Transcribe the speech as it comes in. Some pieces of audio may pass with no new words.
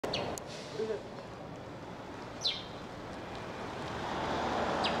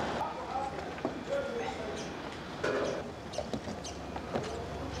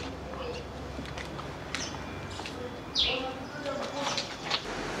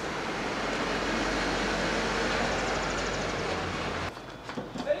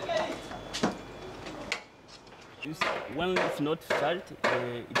when it's not salt, it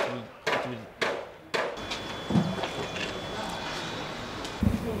will.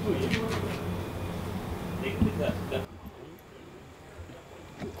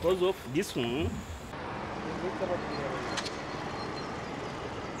 Because of this one.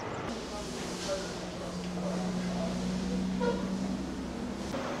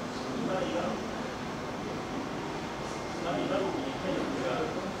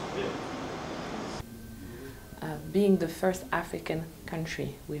 Being the first African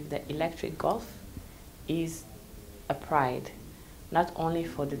country with the electric golf is a pride, not only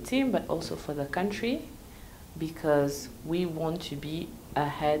for the team but also for the country, because we want to be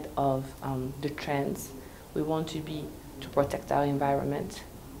ahead of the trends. We want to protect our environment.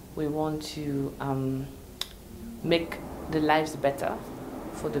 We want to make the lives better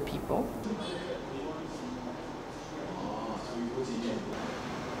for the people.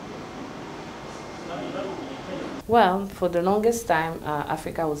 Well, for the longest time,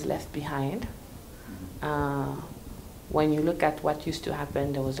 Africa was left behind. When you look at what used to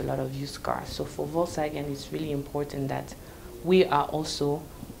happen, there was a lot of used cars. So for Volkswagen, it's really important that we are also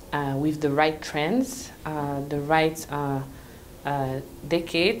with the right trends, the right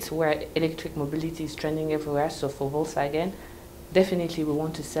decades where electric mobility is trending everywhere. So for Volkswagen, definitely we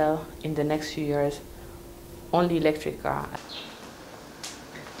want to sell in the next few years only electric cars.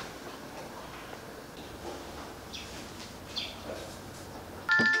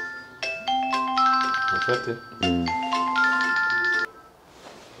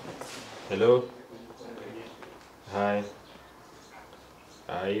 Hello. Hi.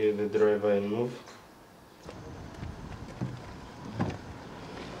 Are you the driver in Move?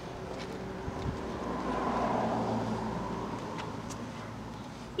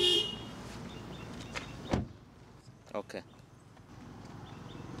 Okay.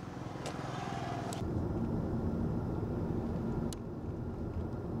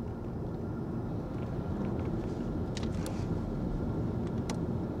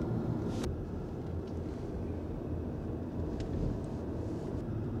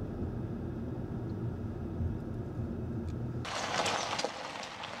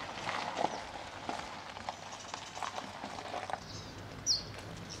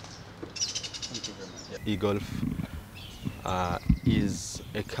 E-Golf is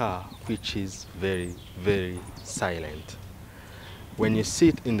a car which is very, very silent. When you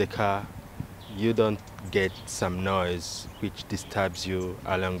sit in the car, you don't get some noise which disturbs you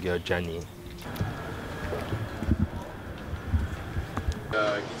along your journey.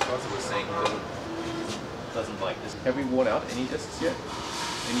 Giswaza was saying that doesn't like this. Have we worn out any discs yet?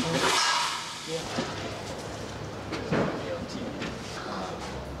 Any discs?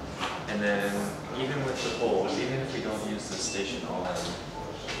 And then even with the poles, even if we don't use the station all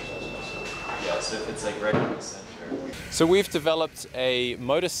yeah, so if it's like right in the center. So we've developed a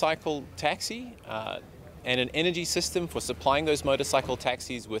motorcycle taxi and an energy system for supplying those motorcycle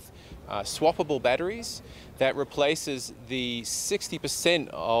taxis with swappable batteries that replaces the 60%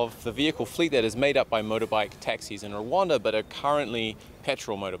 of the vehicle fleet that is made up by motorbike taxis in Rwanda but are currently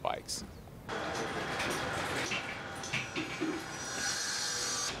petrol motorbikes.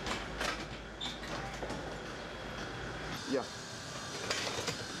 Yeah.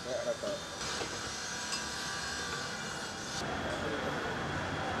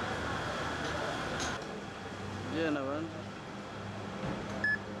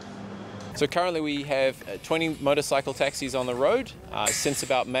 So currently we have 20 motorcycle taxis on the road. Since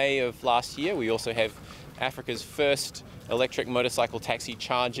about May of last year, we also have Africa's first electric motorcycle taxi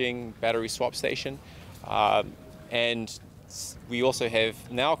charging battery swap station. And we also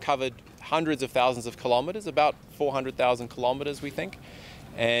have now covered hundreds of thousands of kilometers, about 400,000 kilometers we think,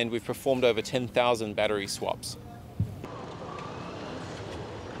 and we've performed over 10,000 battery swaps.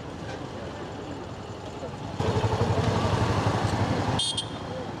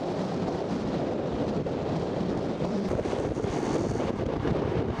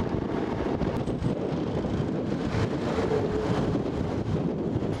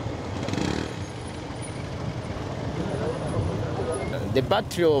 The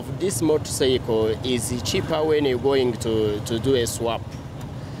battery of this motorcycle is cheaper when you're going to do a swap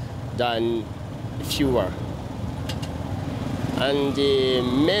than fuel. And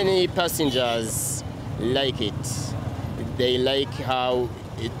many passengers like it. They like how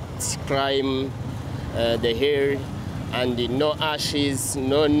it climbs the hill and no ashes,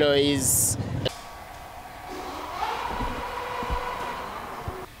 no noise.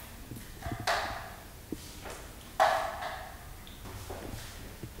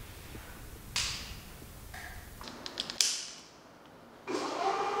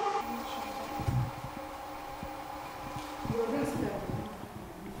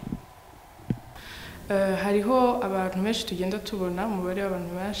 hariho abantu benshi tugenda tubona umubare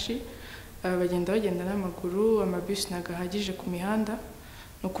w'abantu benshi bagenda n'amaguru, amabisi ntago ahagije ku mihanda.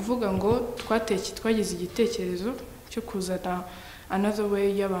 Ni ukuvuga ngo twagize igitekerezo cyo kuzana another way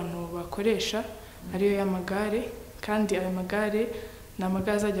y'abantu bakoresha ariyo y'amagare, kandi aya magare ni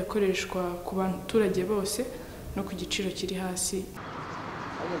amagare azajya akoreshwa ku baturage bose no ku giciro kiri hasi.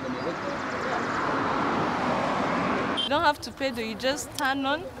 You don't have to pedal, you just turn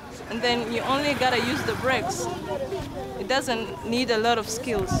on and then you only gotta use the brakes. It doesn't need a lot of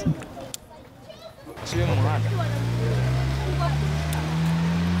skills.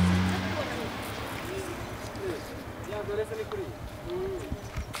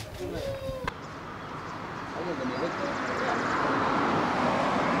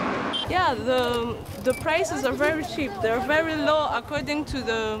 Yeah, the prices are very cheap. They're very low according to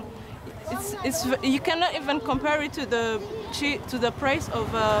the. You cannot even compare it to the price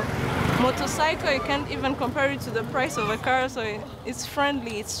of a motorcycle. You can't even compare it to the price of a car. So it's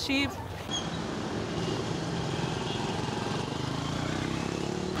friendly, it's cheap.